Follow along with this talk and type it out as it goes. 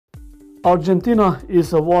Argentina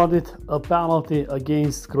is awarded a penalty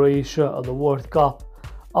against Croatia at the World Cup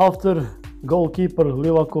after goalkeeper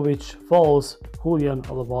Livakovic fouls Julian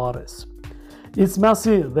Alvarez. It's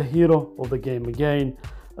Messi the hero of the game again,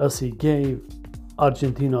 as he gave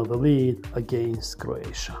Argentina the lead against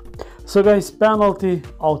Croatia. So guys, penalty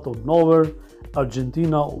out of nowhere.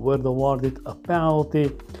 Argentina were awarded a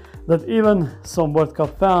penalty that even some World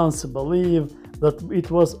Cup fans believe that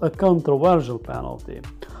it was a controversial penalty.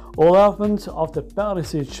 All happened after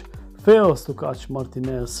Perisic fails to catch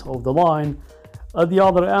Martinez off the line. At the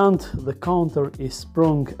other end, the counter is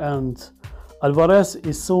sprung and Alvarez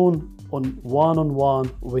is soon on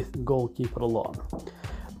one-on-one with goalkeeper alone.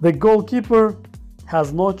 The goalkeeper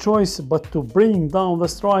has no choice but to bring down the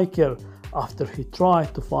striker after he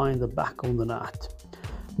tried to find the back of the net.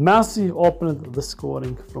 Messi opened the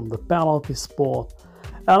scoring from the penalty spot,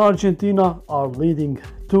 and Argentina are leading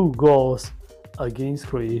 2 goals against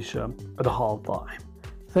Croatia at halftime.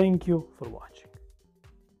 Thank you for watching.